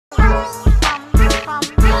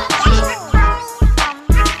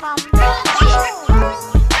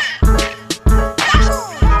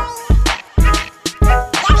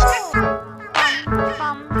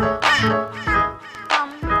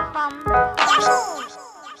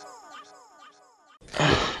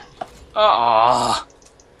Oh.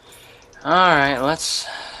 Alright, let's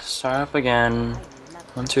start up again.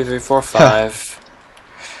 1, 2, 3, 4, 5.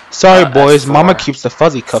 Sorry, boys. F4. Mama keeps the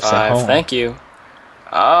fuzzy cuffs at 5, home. thank you.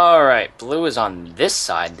 Alright, blue is on this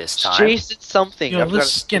side this time. Jason something. Yo,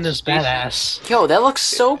 this skin is badass. Yo, that looks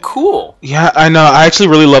so cool. Yeah, I know. I actually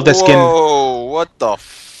really love that skin. Whoa, what the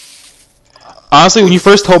Honestly, when you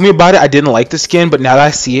first told me about it, I didn't like the skin, but now that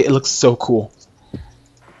I see it, it looks so cool.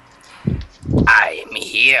 I'm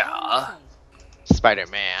here.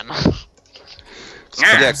 Spider-Man.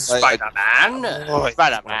 Yeah, Spider-Man.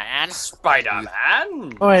 Spider-Man.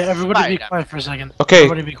 Spider-Man. Oh wait, everybody be Spider-Man. quiet for a second. Okay.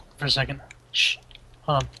 Everybody be quiet for a second. Shh.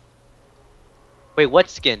 Hold on. Wait, what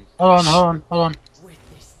skin? Hold on. With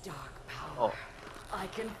this dark power, I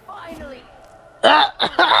can finally.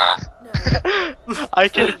 I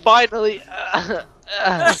can finally.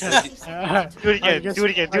 Do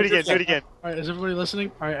it again. Alright, is everybody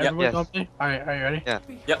listening? Alright, Yep. everybody Yes. go me? Alright, are you ready? Yeah.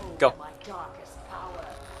 Yep, go. My darkest power,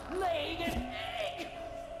 laying an egg.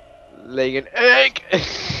 Laying an egg.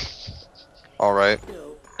 Alright.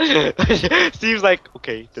 Seems like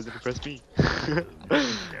okay. Doesn't impress me.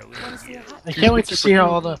 I can't wait to see how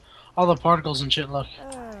all the particles and shit look.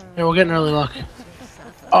 Hey, we're getting early look.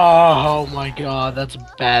 Oh my god, that's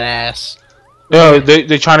badass. Yo,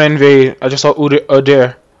 they trying to invade. I just saw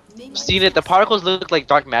Udyr. Seen it. The particles look like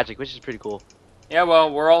dark magic, which is pretty cool. Yeah,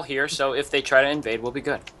 well, we're all here, so if they try to invade, we'll be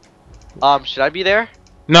good. Should I be there?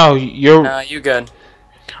 No, you're. You good.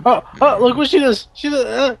 Oh, look what she does. She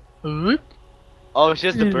does. Whoop. Oh, she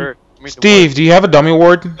has the bird. I mean, the Steve, do you have a dummy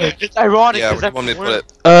ward? bird. It's ironic. Yeah, 'cause where do you want me to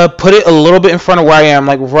put it? Put it a little bit in front of where I am,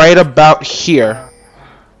 like right about here.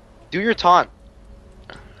 Do your taunt.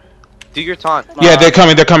 Do your taunt. Yeah, they're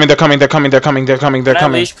coming. They're coming. Can I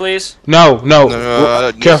leash, please? No.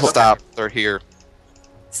 No, Careful. Stop. They're here.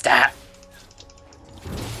 Stop.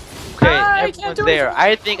 Okay, I can't everyone's do there. anything.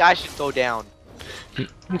 I think I should go down.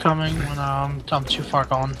 I'm coming when I'm too far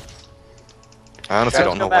gone. I honestly Guys,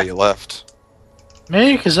 don't know come why back. you left.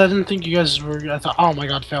 Me? Because I didn't think you guys were. I thought, oh my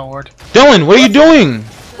god, fail ward. Dylan, what are you doing?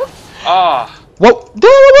 Ah, What? Dylan,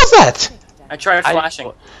 what was that? I tried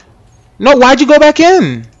flashing. No, why'd you go back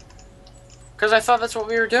in? Because I thought that's what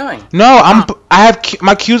we were doing. No, I have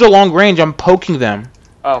my Q's are long range. I'm poking them.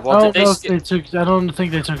 Oh, well, Oh, did no, they... they took. I don't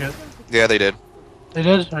think they took it. Yeah, they did. They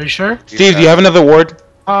did? Are you sure? Steve, do you have another ward?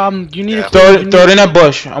 You need Yeah. to Throw it in that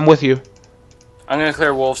bush. I'm with you. I'm gonna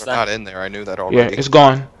clear wolves They're then. not in there. I knew that Yeah, already. it's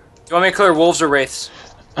gone. Do you want me to clear wolves or wraiths?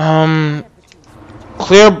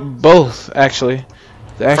 Clear both actually.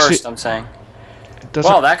 First, I'm saying.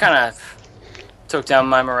 Well, that kind of took down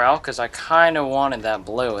my morale because I kind of wanted that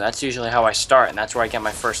blue. That's usually how I start, and that's where I get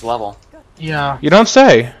my first level. Yeah. You don't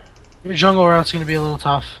say. Your jungle route's gonna be a little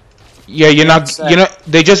tough. Yeah, you're not. say. You know,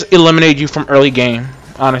 they just eliminate you from early game.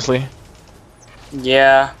 Honestly.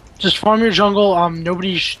 Yeah. Just farm your jungle.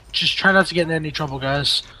 Just try not to get in any trouble,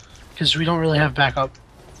 guys, because we don't really have backup.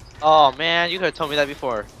 Oh man, you could have told me that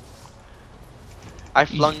before. I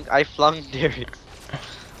flung Darius.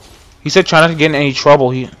 He said try not to get in any trouble.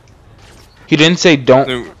 He didn't say don't.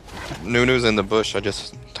 Nunu's in the bush. I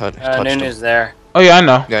just touched him. Nunu's there. Oh yeah, I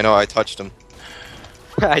know. Yeah, I know. I touched him.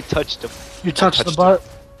 I touched him. You touched the touched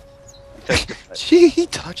butt. He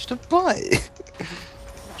touched a butt.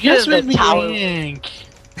 You guys Yeah, made the me tower. yank.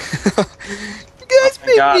 You guys Oh my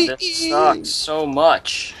made god, me this sucks so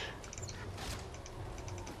much.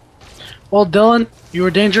 Well, Dylan, you were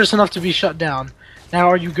dangerous enough to be shut down. Now,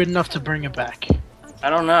 are you good enough to bring it back? I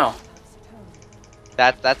don't know.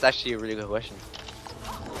 That's actually a really good question.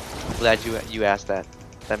 Glad you asked that.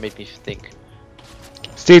 That made me think.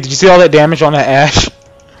 Steve, did you see all that damage on that Ash?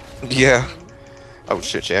 Yeah. Oh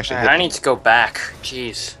shit, she actually hit I me. need to go back.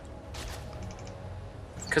 Jeez.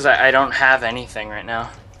 Because I don't have anything right now.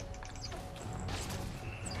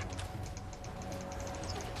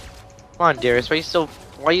 Come on, Darius. Why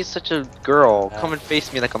are you such a girl? Come and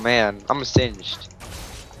face me like a man. I'm singed.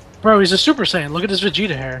 Bro, he's a Super Saiyan. Look at his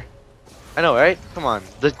Vegeta hair. I know, right? Come on.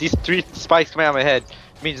 These 3 spikes coming out of my head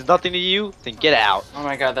means nothing to you. Then get out. Oh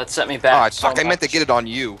my god, that set me Oh, back. fuck! I meant to get it on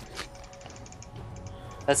you.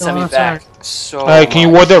 That set me that's back so Alright, can you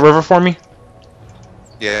much. ward that river for me?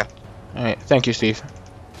 Yeah. Alright, thank you, Steve.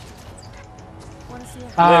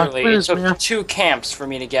 Literally, it quiz, took man. 2 camps for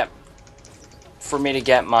me to get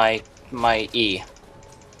my E.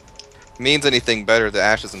 Means anything better, the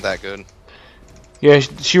Ash isn't that good. Yeah,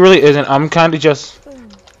 she really isn't. I'm kind of just.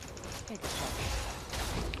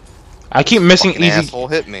 I keep missing Fucking easy. asshole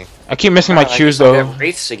hit me. I keep missing my I Q's guess I'll though. get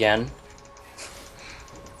wraiths again.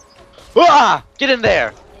 Ah! Get in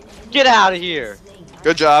there! Get out of here!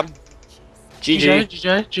 Good job. GG.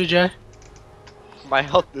 GJ. My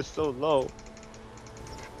health is so low.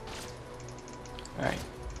 Alright.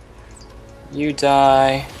 You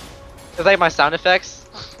die. It's like my sound effects.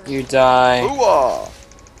 You die. Ooh-ah.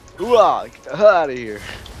 Ooh, get the hell out of here.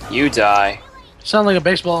 You die. Sound like a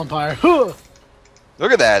baseball umpire. Huh.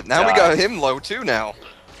 Look at that. Now we Die. got him low too now.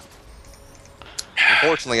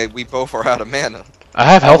 Unfortunately, we both are out of mana. I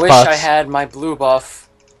have I health wish pots. I had my blue buff.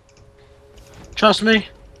 Trust me,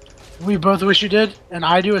 we both wish you did, and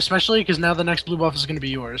I do especially because now the next blue buff is going to be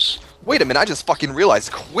yours. Wait a minute, I just fucking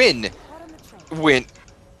realized Quinn went.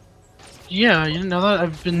 Yeah, you didn't know that?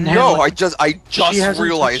 I've been. No, handling- I just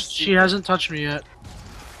realized. She hasn't touched me yet.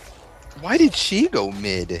 Why did she go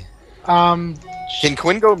mid? Um. Can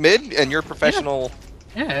Quinn go mid and you're professional?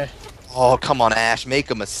 Yeah. Oh, come on, Ash, make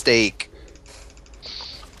a mistake.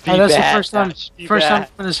 Be That's bad, the first time. Ash, be First bad. time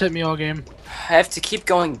Quinn has hit me all game. I have to keep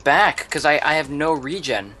going back because I have no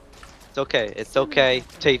regen. It's okay. It's okay.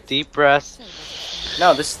 Take deep breaths.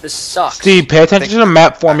 No, this sucks. Steve, pay attention to the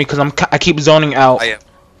map for me because I keep zoning out.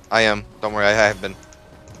 I am. Don't worry, I have been.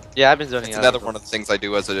 Yeah, I've been zoning It's out. another one of the things I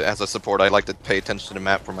do as a support. I like to pay attention to the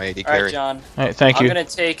map for my AD All carry. right, John. All right, thank I'm you. gonna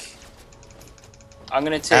take.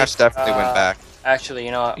 Ash definitely went back. Actually,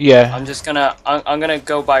 you know what? Yeah. I'm just gonna. I'm gonna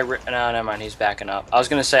go by. No, never mind. He's backing up. I was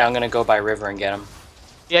gonna say I'm gonna go by River and get him.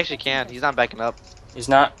 He actually can. He's not backing up. He's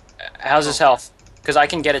not. How's his health? Because I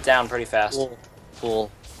can get it down pretty fast. Full.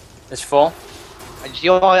 It's full. We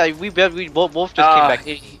both just came back.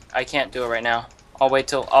 I can't do it right now. I'll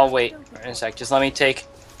wait in a sec. Just let me take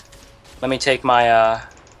my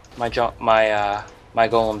my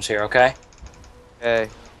golems here, okay? Okay.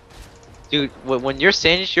 Dude, when you're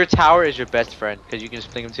singed, your tower is your best friend because you can just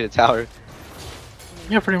fling him to the tower.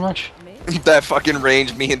 Yeah, pretty much. That fucking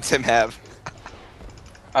range me and Tim have.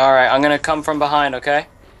 All right, I'm gonna come from behind, okay?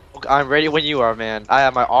 I'm ready when you are, man. I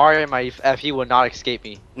have my R and my F. He will not escape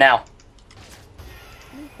me. Now.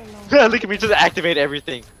 Look at me just activate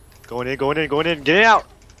everything. Going in, get it out.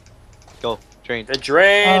 Go, drain. The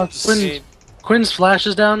drain. Quinn's flash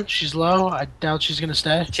is down. She's low. I doubt she's gonna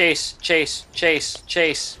stay. Chase.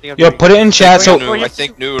 Yo, put it in chat. So I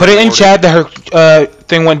think new. put it in chat that her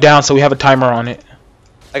thing went down, so we have a timer on it.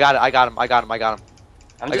 I got him.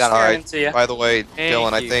 I'm just got it. staring into you. By the way, Thank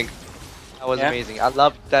Dylan, I you. think That was Yeah. amazing. I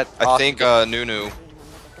love that. I think Nunu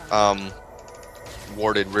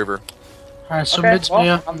warded River. Alright, so Okay, mid's well,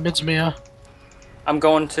 Mia. I'm- Mid's Mia. I'm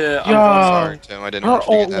going to. Yo. Sorry, Tim. I didn't Her want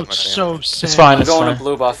you to ult get that looks much so damage. sick. It's fine. I'm It's going fine. to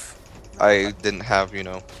blue buff. I didn't have, you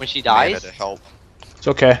know, when she mana dies. to help. It's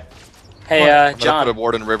okay. Hey, I'm gonna put a John.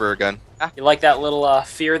 ward in River again. You like that little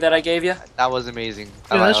fear that I gave you? That was amazing.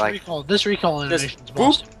 Yeah, I like. this recall animation is boop.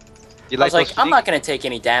 monster. You I was like, those I'm flings? not gonna take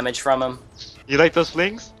any damage from him. You like those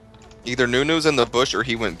flings? Either Nunu's in the bush or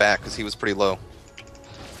he went back because he was pretty low.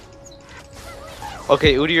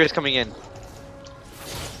 Okay, Udyr is coming in.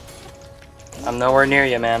 I'm nowhere near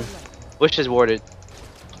you, man. Bush is warded.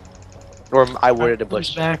 Or I warded the Quinn's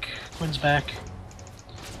bush. back. Quinn's back.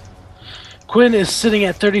 Quinn is sitting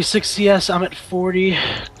at 36 CS. I'm at 40.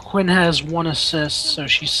 Quinn has 1 assist, so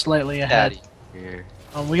she's slightly ahead. Daddy.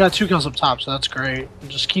 We got 2 kills up top, so that's great.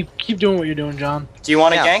 Just keep doing what you're doing, John. Do you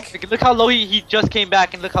want to Yeah. gank? Look how low he just came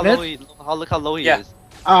back, and look how Mid? look how low he Yeah.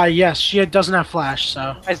 is. Yes, she doesn't have flash,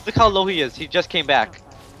 so. Guys, look how low he is. He just came back.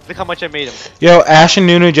 Look how much I made him. Yo, Ash and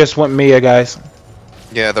Nunu just went Mia, guys.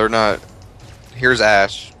 Yeah, they're not. Here's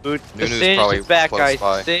Ash. Dude, the Nunu's Singe probably is back, close guys.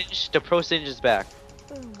 by. The pro Singe is back.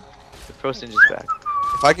 The pro Singe is back.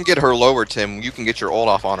 If I can get her lower, Tim, you can get your ult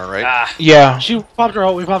off on her, right? Ah, Yeah. She popped her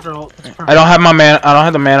ult. We popped her ult. That's perfect. I don't have my mana. I don't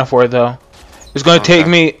have the mana for it though. It's gonna take Okay.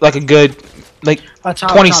 me like a good, like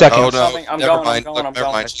Top, 20 top. seconds. Oh no, I'm never going, mind. I'm Look, going.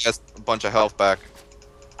 never mind. She has a bunch of health back.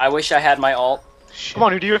 I wish I had my ult. Come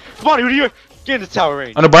on, Udyr. Come on, Udyr. Get in the tower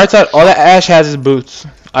range. On the bright side, all that Ash has is boots,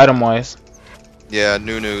 item wise. Yeah,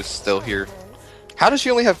 Nunu's still here. How does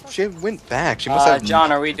she only have? She went back. She must have.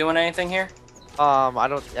 John, are we doing anything here?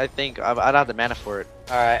 I think I don't have the mana for it.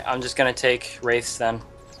 All right, I'm just gonna take wraiths then.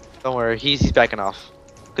 Don't worry, he's backing off.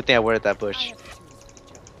 Good thing I warded that bush.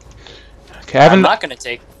 Okay, I have, I'm not gonna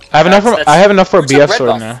take. I have enough. that's- I have enough for a Who's a BF red sword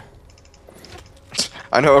buff? now.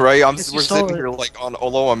 I know, right? Yes, We're you stole sitting it. here like on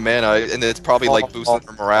low on mana, and it's probably like boosting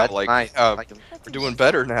her morale. That's Like, nice. we're doing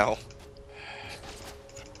better now.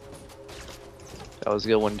 That was a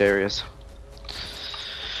good one, Darius.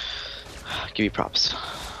 Give you props.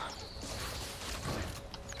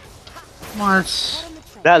 What?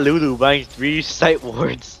 That Lulu buying 3 sight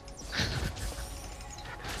wards.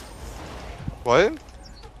 What?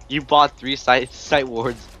 You bought 3 sight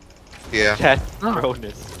wards. Yeah. That's Oh.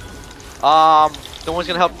 bonus. Someone's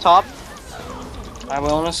gonna help top. I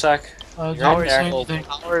will in a sec. Didn't right say there. anything.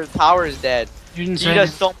 Tower is dead. You didn't He say does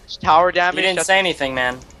anything. so much tower You damage. didn't say anything,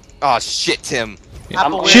 man. Oh shit, Tim.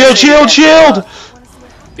 I'm- Shield!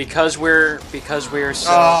 Because we're so.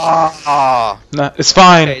 Ah. No, it's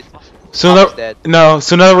fine. Okay, So Tower's that dead. no,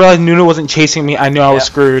 so now that I realized Nuno wasn't chasing me, I knew I was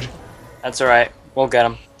Yeah. screwed. That's alright. We'll get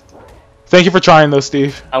him. Thank you for trying though,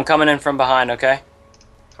 Steve. I'm coming in from behind, okay?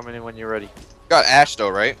 Coming in when you're ready. Got Ash though,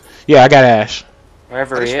 right? Yeah, I got Ash.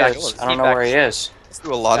 Wherever I he just is. got I don't know where he is. Let's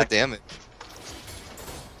do a lot of damage.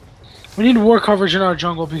 We need war coverage in our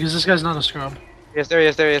jungle because this guy's not a scrub. Yes, there he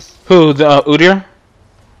is. There he is. Who, the Udyr?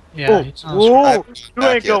 Yeah, he's not a scrub. I Whoa! haven't You gone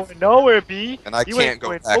back ain't yet, going nowhere, B. and I You can't ain't go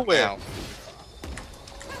going back nowhere. now.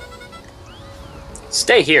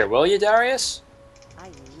 Stay here, will you, Darius?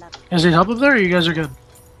 Guys need help up there or you guys are good?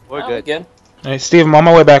 We're Oh, good. good. Hey, Steve, I'm on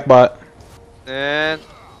my way back, bot. And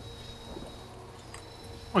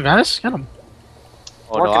Oh, guys, get him.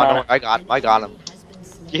 oh no, Working on it. I got him.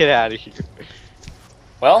 Get out of here.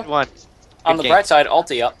 Well, Come on. on the Good bright side,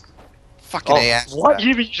 ulti up. Fucking Oh, Ash. what? You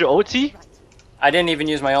even use your OT? I didn't even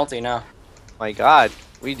use my ulti, no. My God,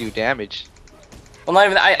 we do damage. Well, not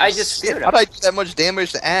even. I just Shit, scared how'd him. I do that much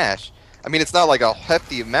damage to Ash? I mean, it's not like a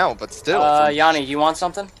hefty amount, but still. Yanni, you want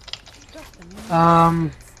something? Nah,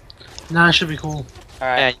 it should be cool. All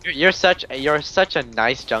right. Man, you're such a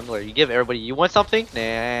nice jungler. You give everybody. You want something?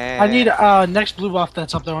 Nah. I need next blue buff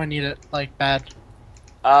that's up there. I need it like bad.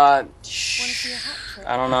 I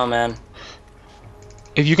don't know, man.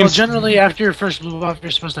 If you can, Well, generally after your first blue buff,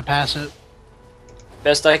 you're supposed to pass it.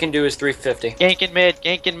 Best I can do is 350. Gank in mid.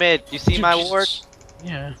 Gank in mid. You see Dude, my Jesus. ward?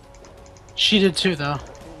 Yeah. She did too, though.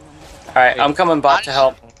 All right, I'm coming bot to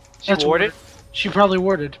help. She That's warded. She probably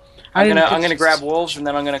warded. I'm didn't gonna pick- grab wolves and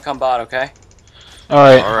then I'm gonna come bot. Okay. all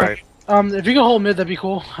right, All right. If you can hold mid, that'd be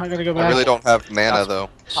cool. I gotta go back. I really don't have mana though.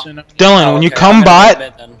 Soon. Dylan. Oh, When you okay, come I'm gonna bot, go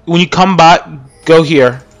mid then. when you come bot, go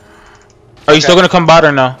here. Are you still gonna come bot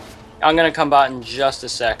or no? I'm gonna come bot in just a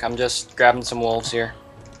sec. I'm just grabbing some wolves here.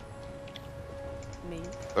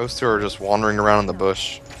 Those two are just wandering around in the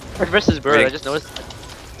bush. Bird versus bird. I Wait. just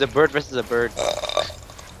noticed. The bird versus a bird.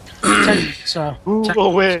 So. Who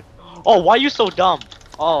will win? Oh, why you so dumb?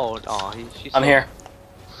 Oh, no, she's. I'm so- here.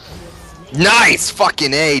 Nice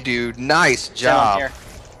fucking A, dude. Nice I'm job. here.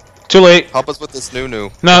 Too late. Help us with this Nunu.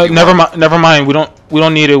 No, if you never want. mind. Never mind. We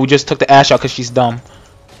don't need it. We just took the Ash out because she's dumb.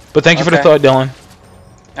 But thank you for the Okay. thought, Dylan.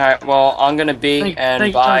 All right. Well, I'm gonna be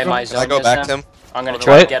and buy my Can I Zonias. go back, then. Tim? I'm gonna Oh, no.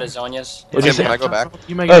 try to What? get a Zonias. What'd you Tim, say? can I go back?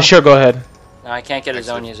 You may go. Sure, go ahead. No, I can't get a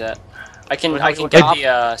Zonias yet. I can What, I can what, get top?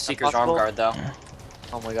 the Seeker's Arm Possible? Guard though.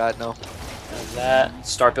 Oh my God, no. Like that.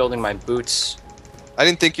 Start building my boots. I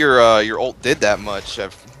didn't think your ult did that much.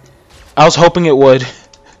 I was hoping it would.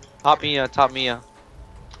 Top Mia, top Mia.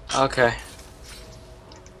 Okay. I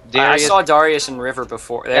Darius. saw Darius and River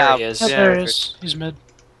before. There Yeah, he is. Yeah, Yeah. there he is. He's mid.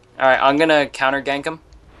 All right. I'm gonna counter gank him.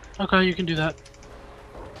 Okay, you can do that.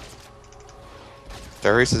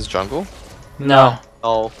 Darius' jungle? No,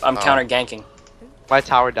 Oh, I'm Oh. counter ganking. my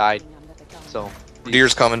tower died. So.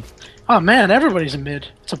 Deer's coming. Oh man, everybody's in mid.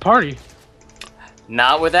 It's a party.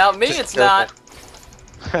 Not without me, it's not.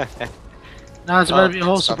 Now it's about to be a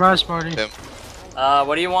whole Stop. surprise party. Yeah.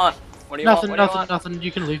 What do you want? What do you Nothing, want? What do you nothing.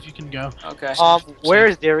 You can leave. You can go. want? Okay. Where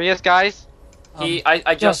is Darius, guys?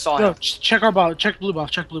 I just saw him. Check our bot. Check blue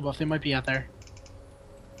buff. Check blue buff. They might be out there.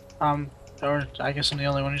 Or I guess I'm the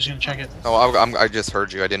only one who's gonna check it. Oh, I just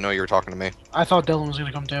heard you. I didn't know you were talking to me. I thought Dylan was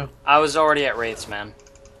gonna come too. I was already at Wraiths, man.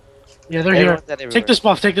 Yeah, they're here. Everyone's at everywhere. Take this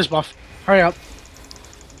buff. Take this buff. Hurry up.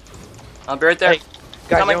 I'll be right there. Hey,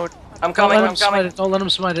 Guys, coming. everyone- I'm Don't coming. let I'm him smite coming. it. Don't let him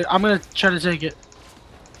smite it. I'm gonna try to take it.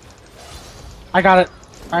 I got it.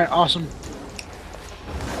 All right, awesome.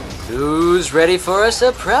 Who's ready for a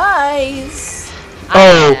surprise?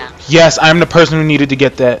 Oh, yes, I'm the person who needed to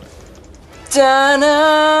get that.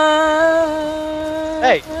 Da-na.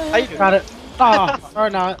 Hey, how you doing? Got it. Ah, or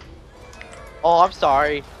not. Oh, I'm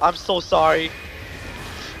sorry. I'm so sorry.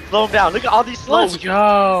 Slow him down. Look at all these Let's slows.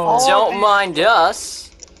 go. Don't mind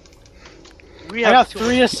us. We I have got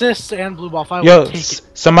 3 assists and blue buff. I Yo, will take it.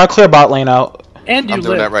 somebody clear bot lane out. And you I'm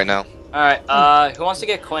doing live. that right now. All right. Who wants to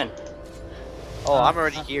get Quinn? Oh, I'm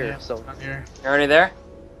already Not here. here, So. not here. You already there?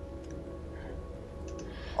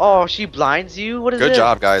 Oh, she blinds you. What is Good it?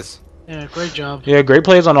 job, guys. Yeah, great job. Yeah, great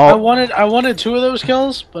plays on I all. wanted 2 of those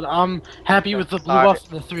kills, but I'm happy with the blue Sorry.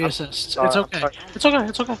 buff and the 3 assists. sorry, It's I'm okay. sorry. It's okay.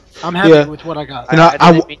 It's okay. I'm happy Yeah. with what I got. You know,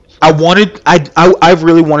 didn't mean- I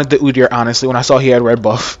really wanted the Udyr, honestly, when I saw he had red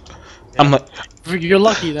buff. I'm like, You're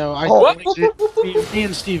lucky though. Oh, Me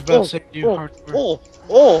and Steve both saved you hard.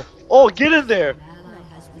 oh, get in there.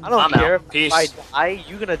 I don't I'm care. out. Peace. If I die,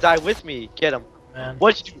 you're gonna die with me. Get him. Man.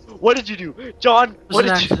 What did you do? What did you do, John? It was What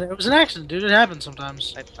an did you? accident. It was an accident, dude. It happens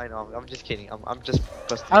sometimes. I know. I'm just kidding. I'm just.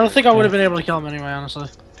 I don't think I would have been able to kill him anyway, honestly.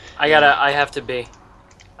 I have to be.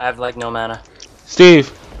 I have like no mana.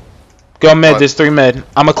 Steve, go mid. What? There's 3 mid.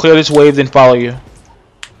 I'm gonna clear this wave, then follow you.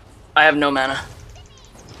 I have no mana.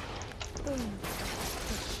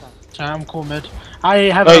 I'm cool mid. I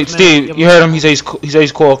have. Hey, enough mana to Steve, give you him- heard him. He says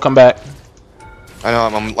he's cool. Come back. I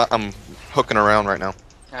know. I'm hooking around right now.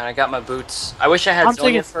 And I got my boots. I wish I had I'm Zonia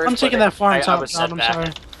taking. first. I'm taking but that farm I top, was John. set I'm back. sorry.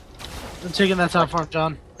 I'm taking that top farm,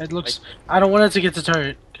 John. It looks. I don't want it to get to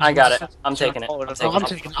turret. I got it. I'm taking it. Oh, I'm no, taking I'm it.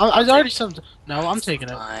 taking. I already said. No, I'm taking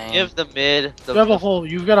it. Fine. Give the mid. You have a whole.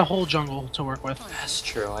 You've got a whole jungle to work with. That's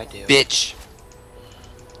true. I do. Bitch.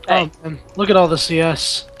 Hey. And look at all the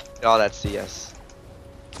CS. all that CS.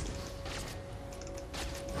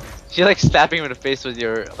 She like stabbing him in the face with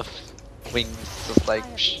your wings, just like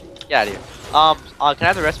psh, get out of here. Can I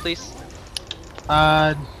have the rest, please?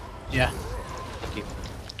 Yeah. Thank you.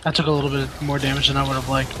 I took a little bit more damage than I would have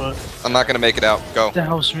liked, but I'm not gonna make it out. Go. that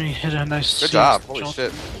helps me hit a nice. Good CS job. Holy jump.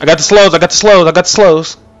 shit. I got the slows. I got the slows. I got the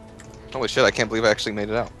slows. Holy shit. I can't believe I actually made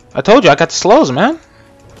it out. I told you I got the slows, man.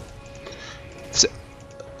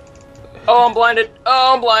 Oh, I'm blinded.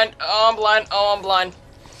 Oh, I'm blind. Oh, I'm blind. Oh, I'm blind.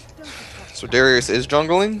 So Darius is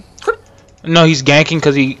jungling? No, he's ganking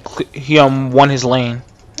because he won his lane.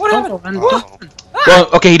 What Don't happened? go in, Oh. don't- Well,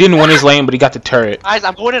 okay, he didn't win his lane, but he got the turret. Guys,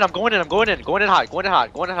 I'm going in. I'm going in. I'm going in. Going in hot. Going in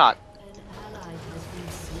hot. Going in hot.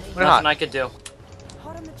 Going in Nothing hot. I could do.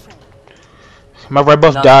 My red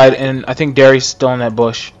buff Nothing. died, and I think Darius is still in that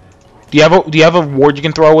bush. Do you have a ward you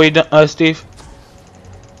can throw away, Steve?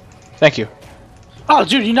 Thank you. Oh,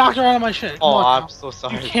 dude, you knocked her out of my shit. Come Oh, on, I'm so you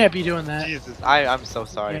sorry. can't be doing that. Jesus, I'm so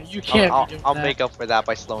sorry. Yeah, you can't I'll, be doing I'll that. make up for that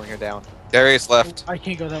by slowing her down. Darius left. I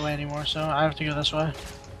can't go that way anymore, so I have to go this way.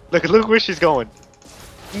 Look where she's going.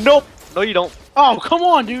 Nope. No, you don't. Oh, come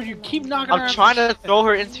on, dude. You keep knocking her out I'm of trying my to shit. throw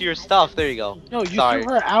her into your stuff. There you go. No, you Sorry.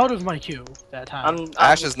 threw her out of my queue that time.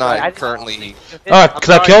 Ash is not I- currently. Oh, because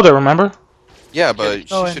I killed her, remember? Yeah, but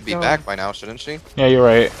Go she in, should be go back in. by now, shouldn't she? Yeah, you're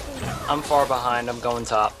right. I'm far behind. I'm going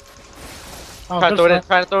top. Oh, Trying to good throw it in. flash.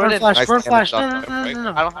 Trying to throw it Burn in. flash, Nice burn damage flash. No, on no, him, no, no, right? no,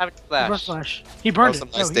 no. I don't have any Burn flash. flash. He burned That was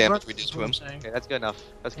it. some nice No, he damage burned we it, did is to what him. I'm saying. Okay, that's good enough.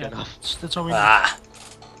 That's good Yeah, enough. that's all we need. Ah.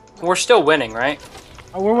 We're still winning, right?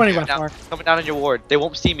 Oh, we're winning by Now, far. coming down in your ward. They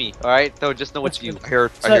won't see me. All right. They'll just know it's That's you. good. I hear.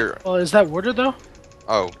 Is I that- hear. Well, is that worded though?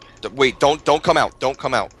 Oh, wait! Don't come out! Don't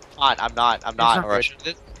come out! I'm not. I'm not. not. Alright.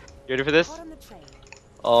 You ready for this?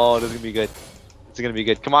 Oh, this is gonna be good. This is gonna be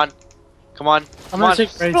good. Come on. Come on. I'm Come gonna on.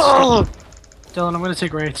 take rates. Oh! Dylan, I'm gonna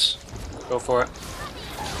take rates. Go for it.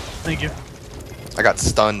 Thank you. I got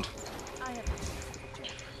stunned.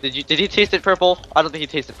 Did he taste it purple? I don't think he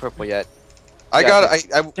tasted purple yet. I Yeah,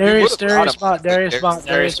 got. we Darius, would've got Darius him, bot, but Darius bot, Darius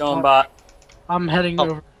Darius going bot. bot. I'm heading Oh.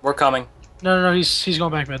 over. We're coming. No, he's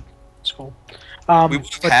going back mid. It's cool. We would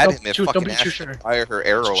have but had don't him if too- fucking don't be Ash too didn't sure. fire her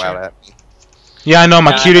arrow Sure. out at me. Yeah, I know.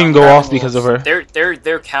 My Yeah, Q I know. didn't go Dragon off because of her.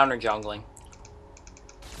 They're counter jungling.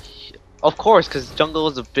 Of course, because jungle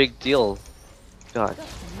is a big deal. God.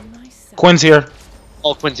 Quinn's here.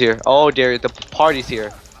 Oh, Quinn's here. Oh, dear. The party's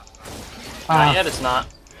here. Not yet. It's not.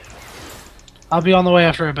 I'll be on the way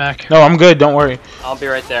after I back. No, I'm good. Don't worry. I'll be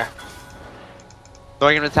right there.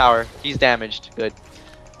 Throwing him in the tower. He's damaged. Good.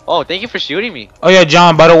 Oh, thank you for shooting me. Oh yeah,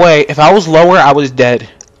 John. By the way, if I was lower, I was dead.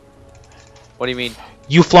 What do you mean?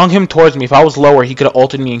 You flung him towards me. If I was lower, he could have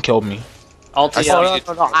ulted me and killed me. Ulti I saw Oh, up.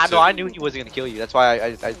 no, you. no, no. I knew he wasn't gonna kill you. That's why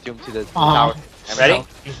I threw him to the Uh-huh. tower. Ready?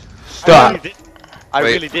 Stop. I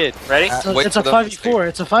Wait. really did. Ready? Wait It's a for the- 5v4.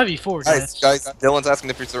 It's a 5v4, Guys, guys. Dylan's asking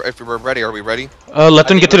if we're ready. Are we ready? Let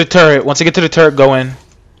them get to the turret. Once they get to the turret, go in.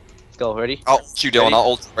 Let's go. Ready? I'll ult you, Dylan. Ready? I'll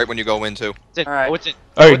ult right when you go in too. What's in? All right. What's in?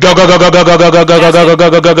 All right, go, go, go, go, go, go, go, go, go, go, go, go,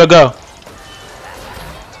 go, go, go, go.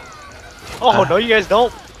 Oh, no, you guys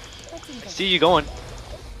don't. I see you going.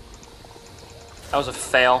 That was a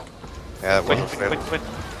fail. Yeah, it Quick, wasn't quick, fair. quick,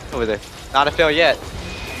 quick. Over there. Not a fail yet.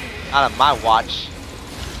 Not on my watch.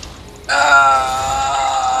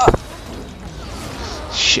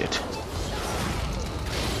 Shit.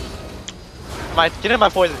 Get in my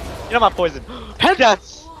poison. Get in my poison. Pet-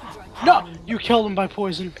 Yes. No, you killed him by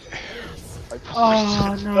poison.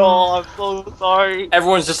 Oh no, No, I'm so sorry.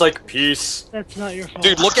 Everyone's just like, peace. that's not your fault.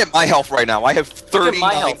 Dude, look at my health right now. I have Look 39 at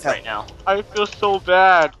my health right now. I feel so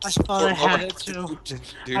bad. I thought I had it too.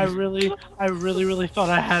 Dude, I really thought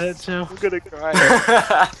I had it too. I'm gonna cry.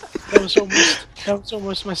 That was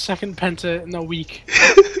almost my second penta in a week.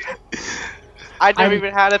 I never I'm-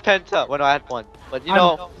 even had a penta. Well, no, I had one. But you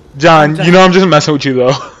know, John, you know I'm just messing with you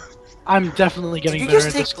though. I'm definitely getting you better just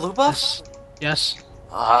at take this. blue buffs? Yes.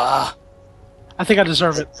 Ah. I think I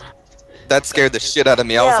deserve it. That scared the shit out of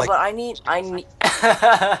me. I was like, but I need.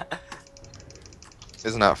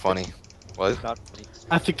 isn't that funny? What? Not funny.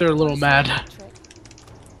 I think they're a little mad.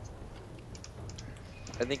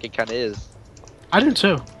 I think it kind of is. I do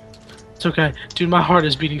too. It's okay, dude. My heart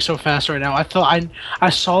is beating so fast right now. I thought I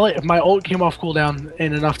saw it. If my ult came off cooldown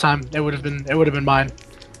in enough time, it would have been mine.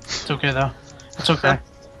 It's okay though. It's okay.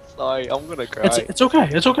 Sorry, I'm gonna cry. It's okay.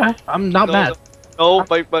 It's okay. I'm not mad. No,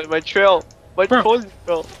 my trail. My Bro. poison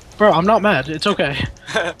trail. Bro, I'm not mad. It's okay.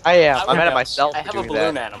 I am. I'm mad at myself. I have for a doing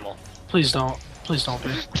balloon that. animal. Please don't. Please don't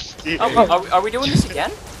be. Oh, are we doing this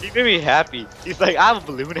again? He made me happy. He's like, I have a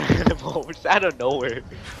balloon animal, which is out of nowhere.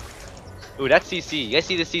 Ooh, that's CC. You guys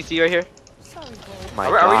see the CC right here? Oh my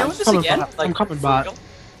Are we God. doing this Coming again? bot. I'm coming bot. real?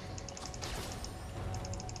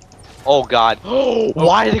 Oh God.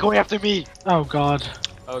 Why are they going after me? Oh god.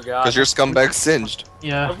 Oh god. Because your scumbag singed.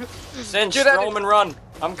 Yeah. Singe, Get out of throw 'em and run.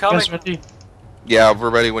 I'm coming. Guys ready? Yeah, we're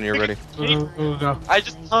ready when you're ready. Ooh, go. I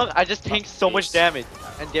just tanked so much damage,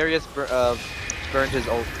 and Darius burned his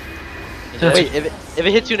ult. That's- Wait, if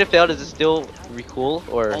it hits you and it failed, is it still recool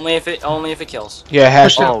or? Only if it kills. Yeah, it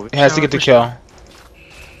has, Oh, it has to get the kill.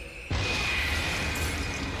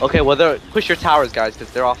 Okay, well, push your towers, guys,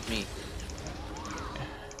 because they're off me.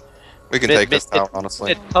 We can Mid, take this mid, out,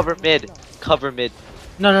 honestly. Mid, cover mid, cover mid.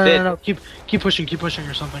 No. Finn. Keep pushing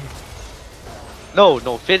or something. No,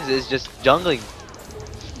 Fizz is just jungling.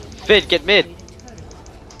 Finn, get mid.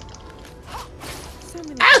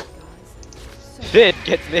 Finn,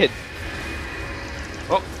 get mid.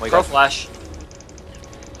 Oh, my crow God. flash.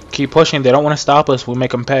 Keep pushing. They don't want to stop us. We'll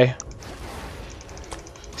make them pay.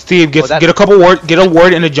 Steve, get Oh, that- get a couple ward. Get a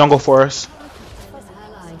ward in the jungle for us.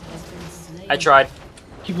 I tried.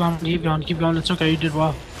 Keep going. It's okay. You did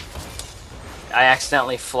well. I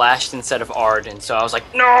accidentally flashed instead of Ard, and so I was like,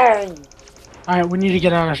 no! All right, we need to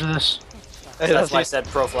get out after this. So that's why I said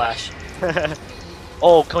pro flash.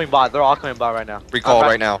 Oh, coming bot. They're all coming bot right now. Recall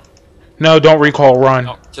right now. No, don't recall. Run.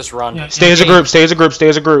 No, just run. Yeah. Stay as a group. Stay as a group. Stay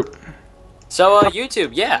as a group. So,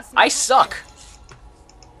 YouTube, yeah, I suck.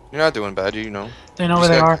 You're not doing bad, you know. They know where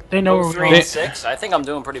they are. They know where we're 3 going. and 6. I think I'm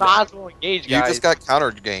doing pretty bad. Stop engage, You guys. just got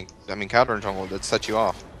counter gank. I mean, counter jungle that set you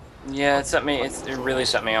off. Yeah, it really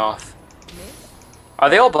set me off. Are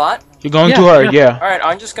they all bot? You're going Yeah, too hard. yeah. Yeah. All right,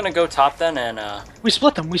 I'm just gonna go top then, and We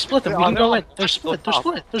split them. We can go in. They're split.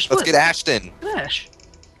 Let's get Ashton. Smash.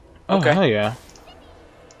 Oh Okay. hell yeah.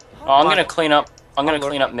 oh, I'm gonna clean up. I'm gonna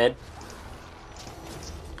clean up mid.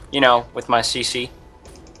 You know, with my CC.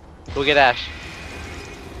 Go get Ash.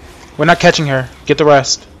 We're not catching her. Get the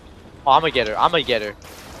rest. Oh, I'm gonna get her. Get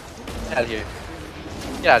out of here.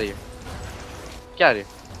 Get out of here. Get out of here.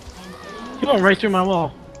 You went right through my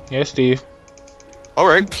wall. Yeah, Steve. All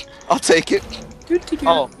right, I'll take it.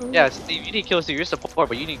 Oh, yeah, Steve, you need kills too. You're support,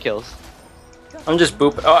 but you need kills. I'm just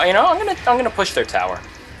boop. Oh, you know, I'm gonna push their tower.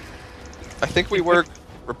 I think we work.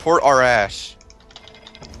 Report our Ash.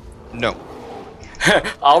 No.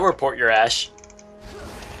 I'll report your Ash.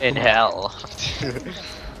 In hell.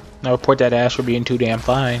 No, report that Ash for being too damn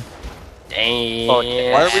fine. Dang. Oh,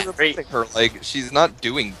 yeah. Why are we reporting her? Like, she's not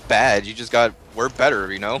doing bad. You just got. We're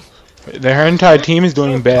better, you know. Her entire team is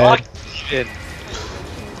doing bad. Shit.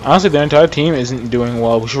 Honestly, their entire team isn't doing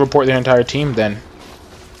well. We should report their entire team then.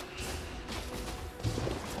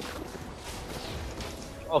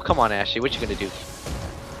 Oh, come on, Ashley. What you gonna do?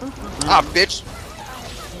 Ah, bitch.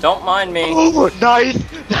 Don't mind me. Oh, nice!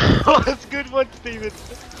 That's a good one, Steven.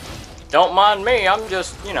 Don't mind me. I'm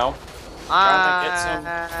just, you know. Trying to get some-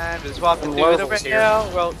 I'm just walking some through the levels here.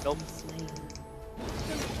 rail. Well, nope.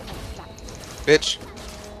 Bitch.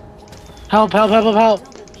 Help!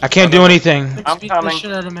 I can't do anything. I'm Beat coming. the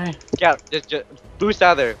shit out of me. Yeah, just boost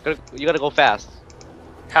out there. You gotta go fast.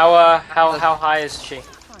 How high is she?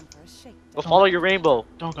 Go follow your rainbow.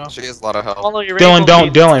 Don't go. She has a lot of health. Follow your Dylan, rainbow.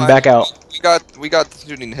 don't. baby. Dylan, back out. We got the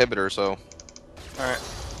shooting inhibitor, so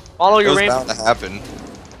Follow it your was rainbow. bound to happen.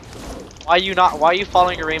 Why are you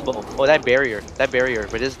following your rainbow? Oh, that barrier,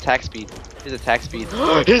 but his attack speed.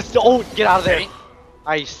 Oh, get out of there.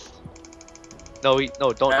 Nice. No,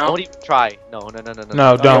 don't No? even try. No. No,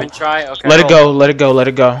 Don't don't. even try. Okay. Let it go. Let it go. Let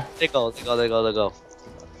it go. Let it go.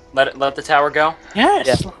 Let the tower go. Yes.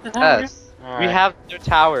 Yeah. let it out. Yes. All We right. have their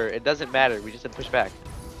tower. It doesn't matter. We just have to push back.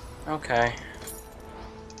 Okay.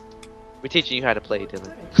 We're teaching you how to play,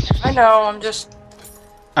 Dylan. I know. I'm just.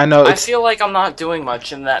 I know. I It's, feel like I'm not doing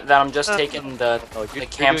much, and that I'm just taking the Oh, the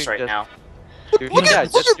camps doing right just- now. Look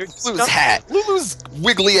at Lulu's hat. Lulu's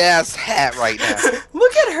wiggly ass hat right now.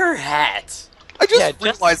 Look at her hat. I just Yeah,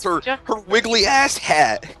 realized her wiggly ass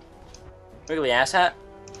hat. Wiggly ass hat.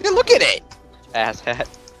 Yeah, look at it. ass hat.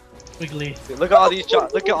 Wiggly. Look at all these.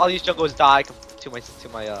 Look at all these jungles die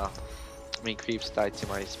I mean, creeps died to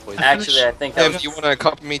my poison. Actually, I think that Tim, was... you want to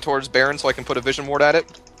accompany me towards Baron so I can put a vision ward at it?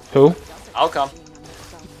 Who? I'll come.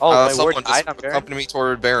 Oh, my ward someone died just on Baron? accompany me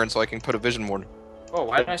toward Baron so I can put a vision ward. Oh,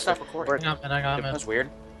 why did I stop recording? I got it. That's weird.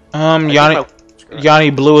 Yanni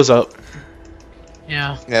blue is up.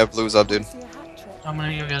 Yeah, Yeah, blue's up, dude. I'm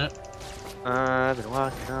gonna go get it. I've been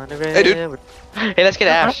walking on the river. Hey, dude. Hey, let's get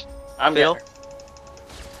Ash. I'm Phil? there.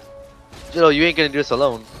 Jill, you ain't gonna do this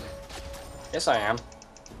alone. Yes, I am.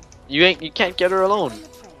 You can't get her alone.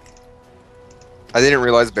 I didn't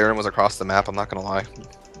realize Baron was across the map, I'm not gonna lie.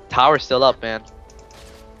 Tower's still up, man.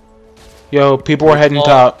 Yo, people are heading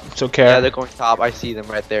top. It's okay. Yeah, they're going top. I see them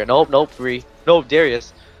right there. Nope, Bree. Nope,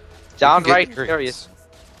 Darius. Down get right, Darius. Darius.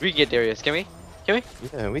 We can get Darius. Can we?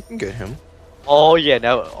 Yeah, we can get him. Oh yeah,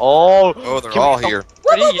 now. Oh. Oh, they're Can we all go- here.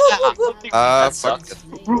 Yeah. That Fuck sucks. it.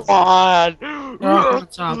 Come on. Oh,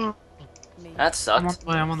 what's up? That I'm on sucked. the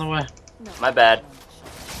way. I'm on the way. My bad.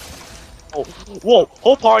 Oh, whoa!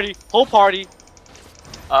 Whole party! Whole party!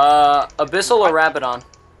 Abyssal or Rabadon?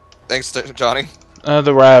 Thanks, Johnny.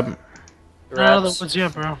 The Rab. No, Rabs. what's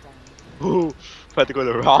up, bro? Ooh, had to go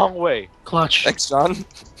the wrong way. Clutch. Thanks, John.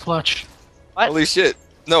 Clutch. What? Holy shit.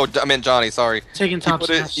 No, I meant Johnny, sorry. Taking He top put,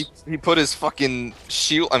 stairs. he put his fucking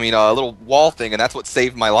shield, little wall thing, and that's what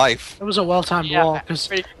saved my life. It was a well-timed Yeah, wall, because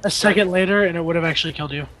pretty- a second later, and it would have actually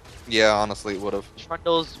killed you. Yeah, honestly, it would've.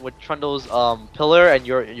 With Trundle's pillar and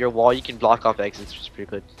your wall, you can block off exits, which is pretty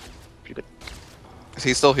good. Pretty good. Is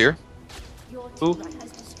he still here? Who?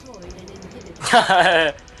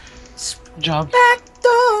 Good job.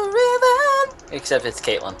 Except it's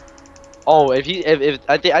Caitlyn. Oh, if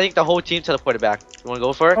I think the whole team teleported back. You wanna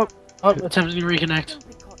go for it? Oh. Oh, attempting to reconnect.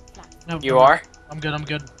 Nope, You are? I'm good. I'm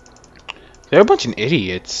good. They're a bunch of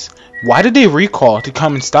idiots. Why did they recall to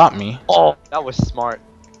come and stop me? Oh, that was smart.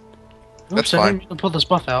 That's Oops, I fine. didn't mean to pull this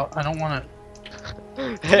buff out. I don't want it.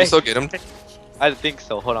 Can Hey, you still get him? I didn't think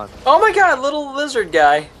so. Hold on. Oh my god, little lizard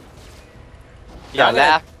guy. Yeah, I'm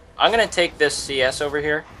laugh. I'm gonna take this CS over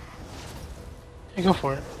here. Hey, go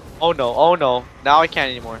for it. Oh no, oh no. Now I can't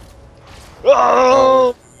anymore.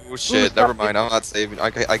 Oh, shit, never mind. I'm not saving. I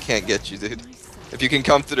can't get you, dude. If you can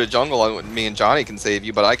come through the jungle, me and Johnny can save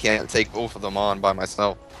you, but I can't take both of them on by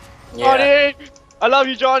myself. Yeah. Johnny! I love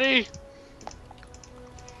you, Johnny!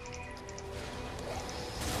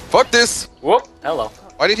 Fuck this! Whoop. Hello.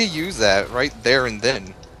 Why did he use that right there and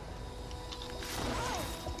then?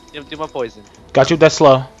 Do my poison. Got you with that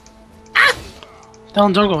slow.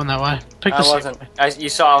 Dylan, don't go in that way. Pick the I safe wasn't. way. You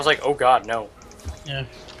saw. I was like, oh god, no. Yeah.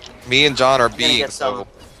 Me and John are gonna being get some. so. I'm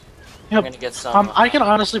Yep. gonna get some. I can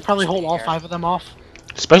honestly probably hold all 5 of them off.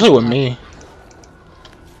 Especially with me.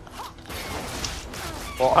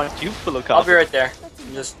 Well, aren't you full of I'll be confidence? right there.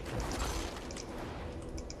 Just.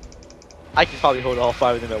 I can probably hold all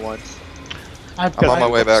 5 of them at once. I'm on my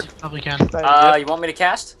way back. Probably can. You want me to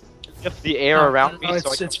cast? Lift the air No, around no, me it's,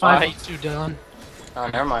 so I can it's fly. 5v2, Dylan. Oh,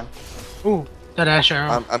 never mind. Ooh, that Ash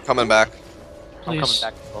arrow. I'm coming back. I'm coming Please.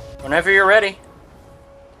 back. Whenever you're ready.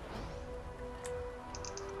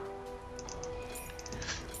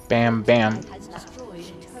 Bam, bam.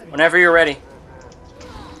 Whenever you're ready.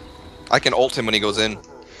 I can ult him when he goes in.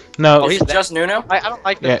 No, Oh, he's just Nuno? I don't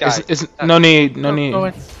like this yeah, guy. it's no need, no Go need. in.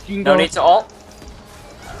 You can No go need to ult?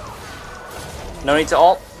 No need to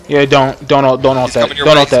ult? Yeah, don't ult He's that. coming your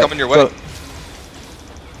Don't way, ult he's that. coming your way. Go.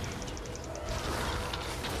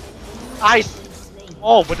 Ice!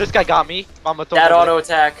 Oh, but this guy got me. I'm gonna throw That him away. auto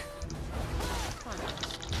attack.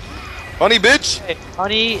 Funny bitch! Hey,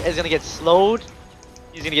 Honey is gonna get slowed.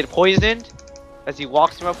 He's gonna get poisoned as he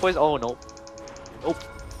walks through my poison. Oh no. Nope.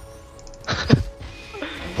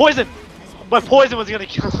 Poison! My poison was gonna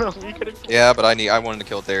kill him. We could've killed Yeah, but I wanted to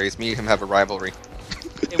kill Darius. Me and him have a rivalry. him.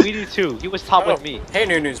 Hey, we do too. He was top with me. Hey,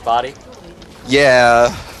 Nunu's body.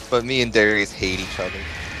 Yeah, but me and Darius hate each other.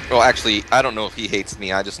 Well, actually, I don't know if he hates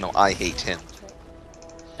me. I just know I hate him.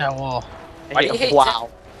 that wall. Why do you hate Wow.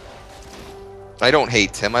 I don't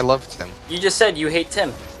hate Tim. I love Tim. You just said you hate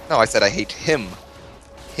Tim. No, I said I hate him.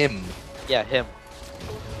 Him. Yeah, him.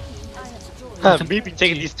 Me be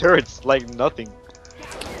taking these turrets like nothing.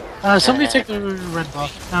 Somebody take the red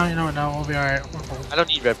buff. No, you know what? No, we'll be alright. We're cool. I don't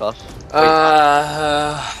need red buff.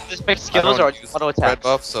 Just pick I skills don't or use auto red attack.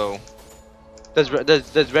 buff, so Does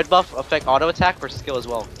red buff affect auto attack or skill as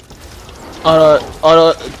well?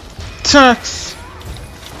 Auto attacks.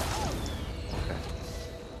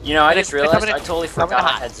 You know, I just Coming realized in- I totally coming forgot I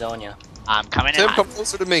hot. had Zonia. I'm coming Tim, come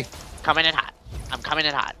closer to me. Coming in hot. I'm coming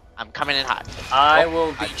in hot. I'm coming in hot. I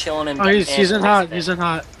will be chilling in. Oh, he's in hot. Wraith He's Pit. in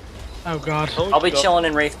hot. Oh god. I'll be chilling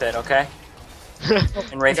in Wraith Pit, okay?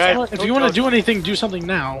 In Wraith Pit. If you want to do anything, do something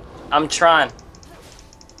now. I'm trying.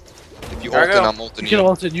 If you You There I ult go. in, I'm ulting You can you.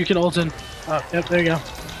 ult in. You can ult in. Oh, yep. There you go.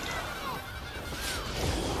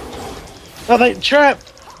 Oh, they trap.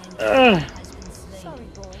 I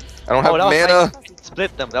don't have Oh, that was mana. nice.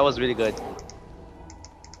 Split them. That was really good.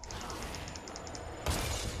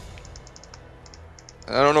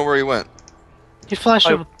 I don't know where he went. He flashed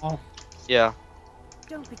Oh. over the wall. Yeah.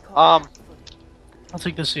 I'll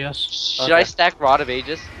take the CS. Should I stack Rod of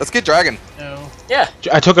Ages? Let's get Dragon. No. Yeah.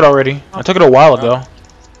 I took it already. I took it a while ago.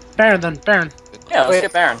 Baron then. Baron. Yeah, let's Wait.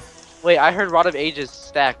 get Baron. Wait, I heard Rod of Ages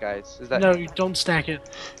stack, guys. Is that? No, you don't stack it.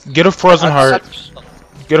 Get a frozen heart.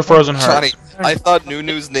 Get a frozen heart. Johnny, I thought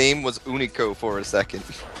Nunu's name was Unico for a second.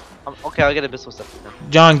 Okay, I'll get Abyssal Step now.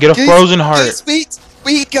 John, get a frozen heart.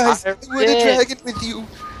 Wait, guys. I I want a did. dragon with you.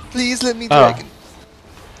 Please let me Oh. dragon.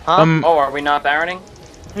 Huh? Oh, are we not Baroning?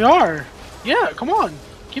 We are. Yeah, come on.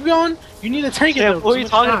 Keep going. You need to tank it. Yeah, though, what are you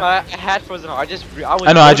so much talking time. about? I had Frozen Heart.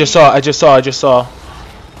 I know. I just saw.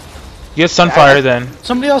 Get Sunfire then.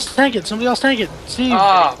 Somebody else tank it. Somebody else tank it. Steve,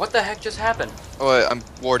 Ah, what the heck just happened? Oh, wait, I'm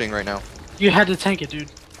warding right now. you had to tank it,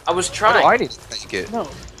 dude. I was Why do trying. I need to take it? No,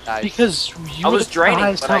 Guys. because you I were was the draining,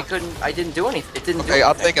 highest but I health. couldn't. I didn't do anything. It didn't do Okay, I'll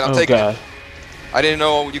anything. take it. I'm Oh taking god. it. I didn't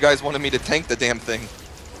know you guys wanted me to tank the damn thing.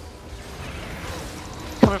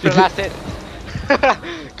 Coming for the last hit.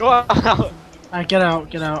 Go out. Get out.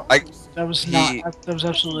 Get out. That was He- not. That was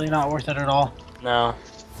absolutely not worth it at all. No.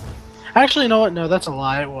 Actually, you know what? No, that's a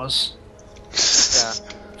lie. It was. Yeah.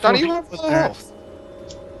 Johnny, you Four have people no there. health.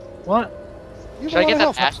 What? You Should I have get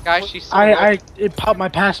no that health. Ash guy? She's so It popped my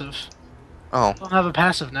passive. Oh. I don't have a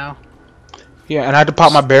passive now. Yeah, and I had to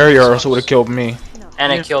pop my barrier or else it would have killed me.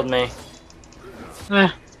 And Yeah. it killed me. Eh.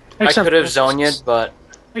 I could have Zonia'd, but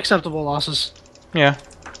Acceptable losses. Yeah.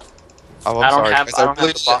 Oh, I I'm don't sorry. have- guys. I don't have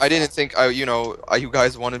really, the buff. I didn't think you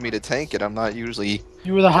guys wanted me to tank it. I'm not usually.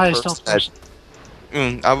 You were the highest first health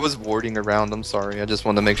person. I was warding around. I'm sorry. I just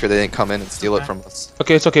wanted to make sure they didn't come in and steal it Okay. from us.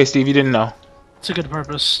 Okay, it's okay, Steve. You didn't know. It's a good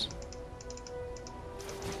purpose.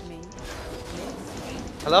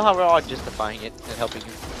 I love how we're all justifying it and helping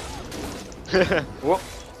you. Whoop.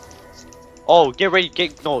 Oh, get ready.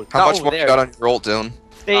 No, How not much over more there. you got on your ult, Dylan?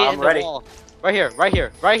 Stay I'm in the ready. wall. Right here,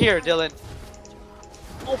 Dylan.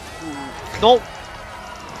 Nope. Nope.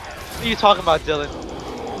 What are you talking about, Dylan?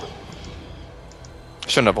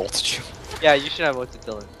 Shouldn't have ulted you. Yeah, you should have looked at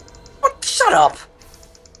Dylan. what? Shut up.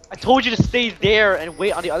 I told you to stay there and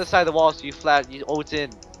wait on the other side of the wall so you ult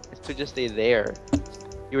in. It's to just stay there.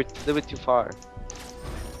 You were a little bit too far.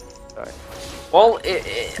 Sorry. Well,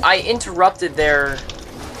 I interrupted their.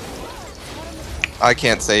 I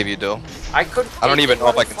can't save you, Dill. I could. I don't it even know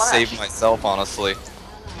if let I me can flash. save myself, honestly.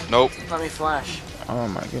 Nope. Let me flash. Oh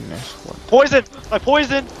my goodness. What? Poison! My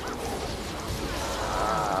poison!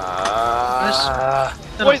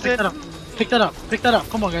 Poison! Pick that up. Pick that up.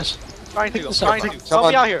 Come on, guys. Trying Pick to, this up. trying to. Come Help me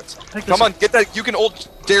on. out here. Pick this Come on, up. get that. You can ult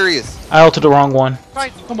Darius. I ulted the wrong one.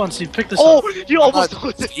 Trying to. Come on, Steve. Pick this Oh, up. you almost not-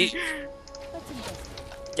 ulted me.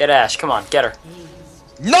 Get Ash. Come on, get her.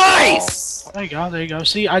 Nice! There you go. There you go.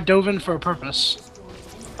 See, I dove in for a purpose.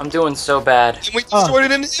 I'm doing so bad. And we destroyed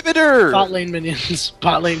an inhibitor! Bot lane minions.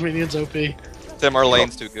 Bot lane minions OP. Tim, our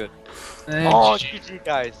lane's too good. And Oh, GG. GG,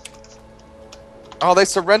 guys. Oh, they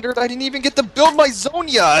surrendered? I didn't even get to build my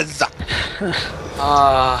Zonias!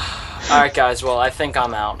 Alright, guys. Well, I think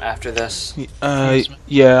I'm out after this.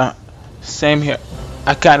 Yeah. Same here.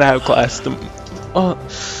 I kinda have class. Oh.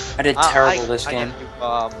 I did terrible this game.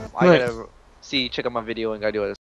 I Right. gotta check out my video and gotta do it.